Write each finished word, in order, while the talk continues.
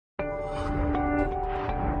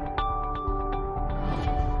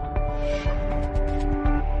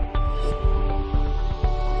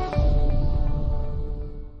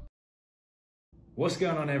What's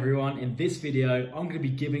going on everyone? In this video, I'm going to be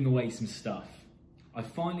giving away some stuff. I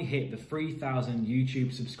finally hit the 3,000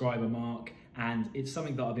 YouTube subscriber mark and it's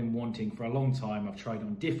something that I've been wanting for a long time. I've tried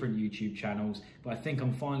on different YouTube channels, but I think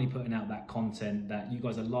I'm finally putting out that content that you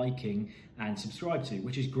guys are liking and subscribe to,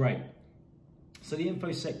 which is great. So the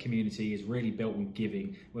InfoSec community is really built on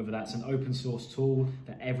giving, whether that's an open source tool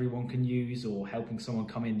that everyone can use or helping someone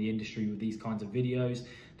come in the industry with these kinds of videos.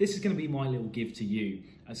 This is going to be my little gift to you.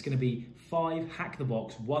 It's going to be 5 Hack the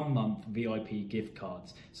Box 1 month VIP gift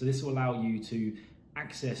cards. So this will allow you to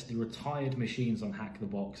access the retired machines on Hack the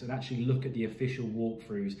Box and actually look at the official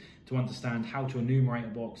walkthroughs to understand how to enumerate a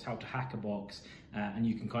box, how to hack a box, and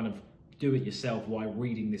you can kind of do it yourself while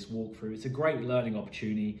reading this walkthrough. It's a great learning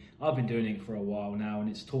opportunity. I've been doing it for a while now and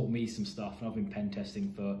it's taught me some stuff, and I've been pen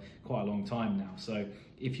testing for quite a long time now. So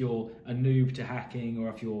if you're a noob to hacking or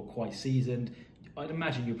if you're quite seasoned, I'd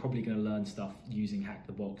imagine you're probably going to learn stuff using Hack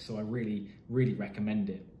the Box. So I really recommend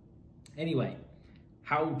it. Anyway,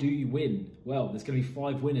 how do you win? Well, there's going to be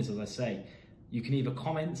 5 winners, as I say. You can either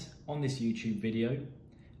comment on this YouTube video,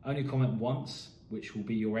 only comment once, which will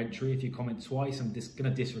be your entry. If you comment twice, I'm just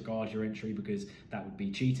going to disregard your entry because that would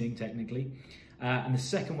be cheating technically. And the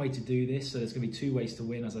second way to do this, so there's going to be 2 ways to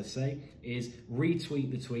win, as I say, is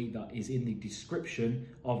retweet the tweet that is in the description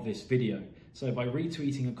of this video. So by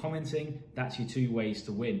retweeting and commenting, that's your 2 ways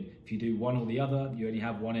to win. If you do one or the other, you only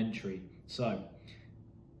have 1 entry. So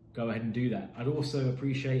go ahead and do that. I'd also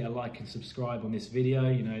appreciate a like and subscribe on this video.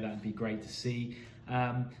 You know, that'd be great to see.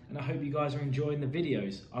 And I hope you guys are enjoying the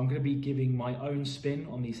videos. I'm going to be giving my own spin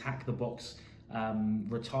on these Hack the Box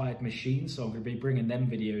retired machines. So I'm going to be bringing them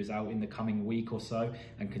videos out in the coming week or so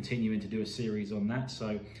and continuing to do a series on that.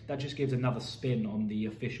 So that just gives another spin on the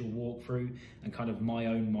official walkthrough and kind of my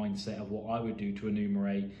own mindset of what I would do to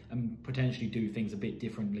enumerate and potentially do things a bit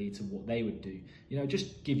differently to what they would do. You know,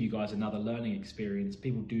 just give you guys another learning experience.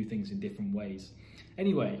 People do things in different ways.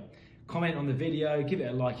 Anyway, comment on the video, give it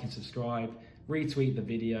a like and subscribe. Retweet the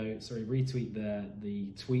video, retweet the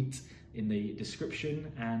tweet in the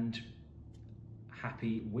description, and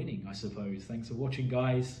happy winning, I suppose. Thanks for watching,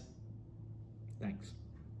 guys. Thanks.